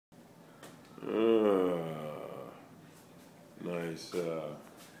Nice.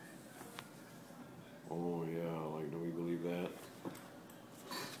 Oh yeah, like, do we believe that?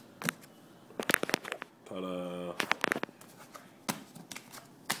 Ta-da.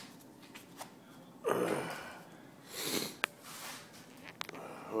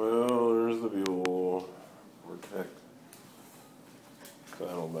 Well, there's the Buell. Protect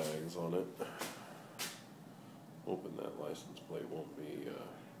Saddlebags on it. Hoping that license plate won't be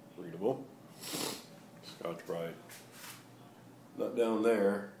readable. Scotch-Brite. Not down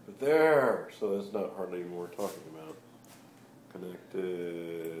there, but there! So that's not hardly even worth talking about.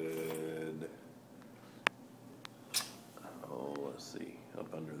 Connected. Oh, let's see.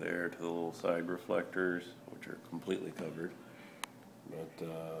 Up under there to the little side reflectors, which are completely covered. But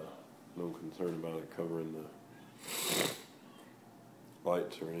no concern about it covering the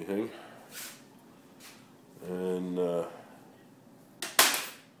lights or anything. And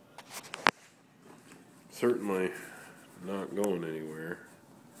certainly not going anywhere.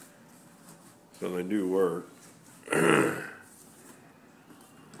 So they do work.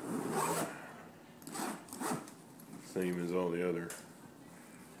 Same as all the other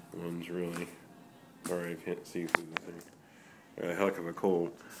ones, really. Sorry, I can't see through the thing. Got a heck of a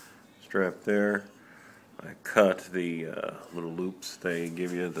cold strap there. I cut the little loops they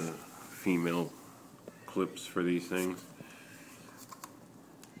give you, the female clips for these things.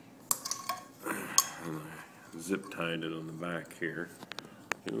 And I zip tied it on the back here.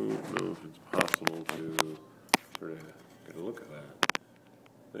 I don't know if it's possible to sort of get a look at that.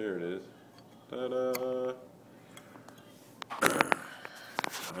 There it is. Ta-da!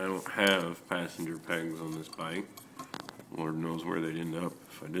 I don't have passenger pegs on this bike. Lord knows where they'd end up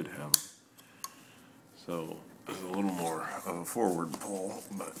if I did have them. So there's a little more of a forward pull,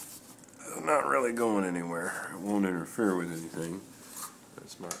 but it's not really going anywhere. It won't interfere with anything.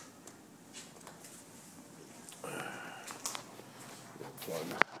 That's not plug.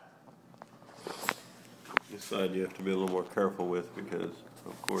 This side you have to be a little more careful with because,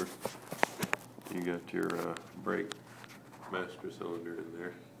 of course, you got your brake master cylinder in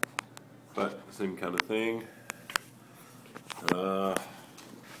there. But same kind of thing.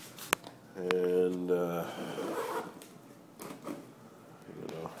 And you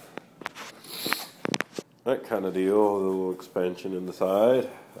know, that kind of deal. A little expansion in the side.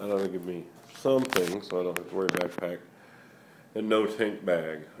 That'll give me something, so I don't have to worry backpack. And no tank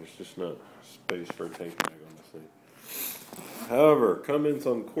bag. There's just not space for a tank bag on this thing. However, comments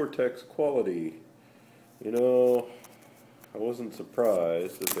on Cortex quality. You know, I wasn't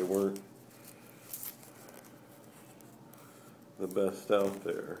surprised that they weren't the best out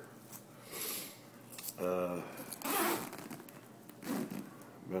there.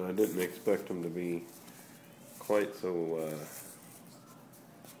 But I didn't expect them to be quite so,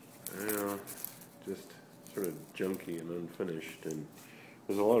 you know, just sort of junky and unfinished. And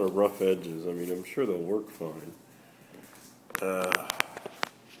there's a lot of rough edges. I mean, I'm sure they'll work fine.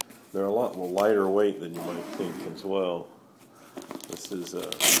 They're a lot lighter weight than you might think as well. This is a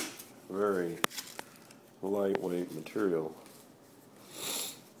very lightweight material.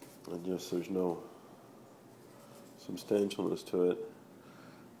 And just there's no substantialness to it.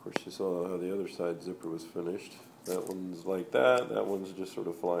 Of course, you saw how the other side zipper was finished. That one's like that. That one's just sort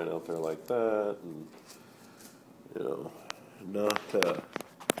of flying out there like that, and you know,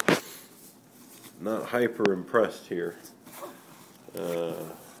 not hyper impressed here.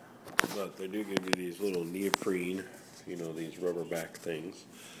 But they do give you these little neoprene, you know, these rubber back things.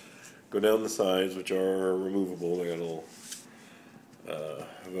 Go down the sides, which are removable. They got a little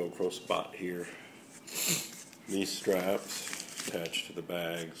Velcro spot here. These straps attached to the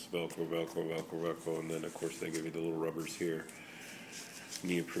bags, Velcro, Velcro, Velcro, Velcro, and then of course they give you the little rubbers here,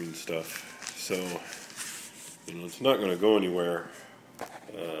 neoprene stuff. So, you know, it's not going to go anywhere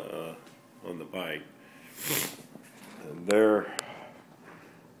on the bike. And they're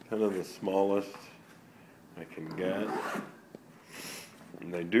kind of the smallest I can get.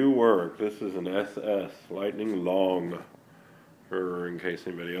 And they do work. This is an SS, Lightning Long. For in case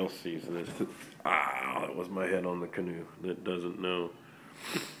anybody else sees this. That was my head on the canoe that doesn't know.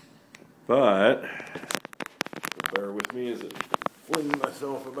 But, bear with me as I fling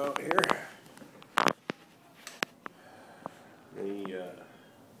myself about here. You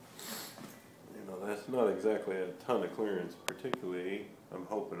know, that's not exactly a ton of clearance, particularly, I'm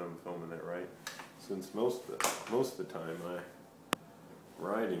hoping I'm filming it right, since most of the time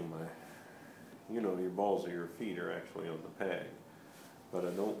riding you know, your balls of your feet are actually on the peg. But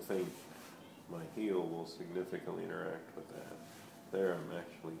I don't think my heel will significantly interact with that. There I'm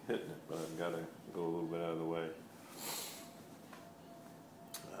actually hitting it, but I've got to go a little bit out of the way.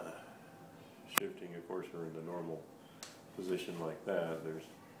 course, are in the normal position like that, there's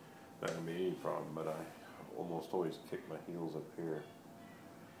not going to be any problem, but I almost always kick my heels up here.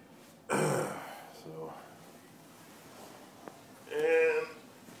 So, and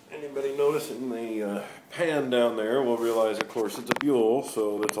anybody noticing the pan down there will realize, of course, it's a Buell,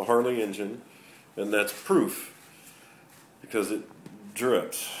 so it's a Harley engine, and that's proof, because it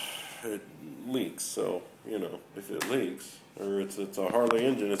drips, it leaks, so, you know, if it leaks, or it's a Harley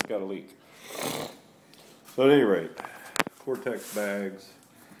engine, it's got to leak. So at any rate, Cortex bags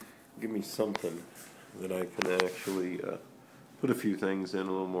give me something that I can actually put a few things in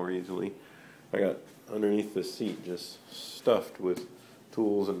a little more easily. I got underneath the seat just stuffed with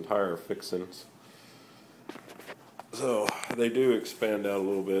tools and tire fixings. So they do expand out a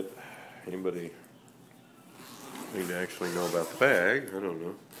little bit. Anybody need to actually know about the bag? I don't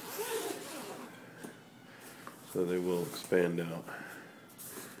know. So they will expand out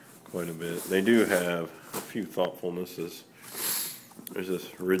quite a bit. They do have a few thoughtfulnesses. There's this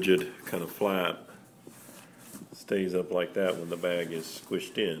rigid kind of flat. It stays up like that when the bag is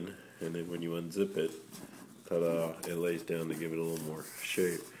squished in, and then when you unzip it, ta-da, it lays down to give it a little more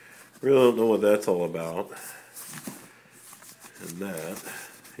shape. Really don't know what that's all about. And that,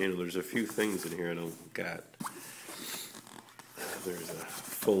 you know, there's a few things in here I don't got. There's a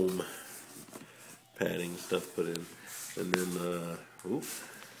foam padding stuff put in, and then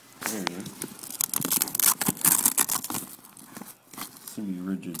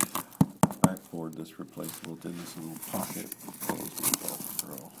semi-rigid backboard that's replaceable. It's in this little pocket.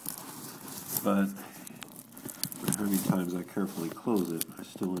 But how many times I carefully close it, I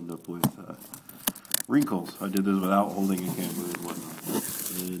still end up with wrinkles. I did this without holding a camera and whatnot,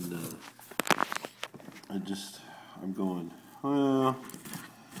 and I'm going, well,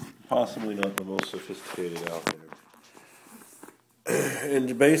 possibly not the most sophisticated out there.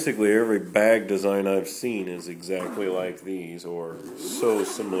 And basically every bag design I've seen is exactly like these, or so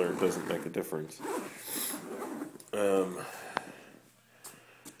similar it doesn't make a difference.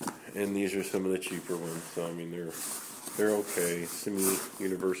 And these are some of the cheaper ones, so I mean they're okay,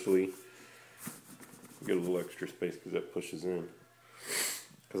 semi-universally. Get a little extra space because that pushes in.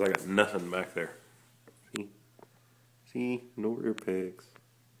 Because I got nothing back there. See, no rear pegs.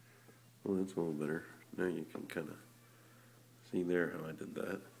 Well, that's a little better. Now you can kind of see there how I did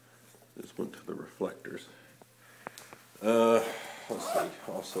that. Just went to the reflectors. Let's see.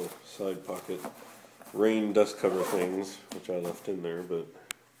 Also, side pocket rain dust cover things, which I left in there, but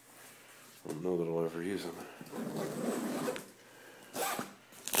I don't know that I'll ever use them.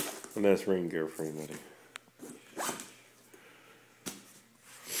 And that's rain gear for anybody.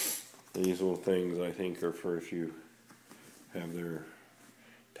 These little things I think are for if you have their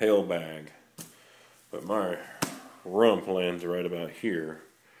tail bag. But my rump lands right about here.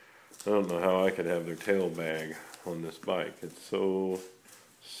 I don't know how I could have their tail bag on this bike. It's so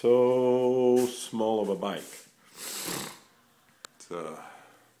small of a bike. It's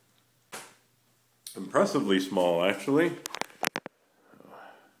impressively small, actually.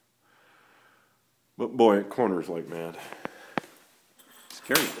 But boy, it corners like mad.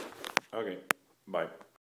 Scary. Okay, bye.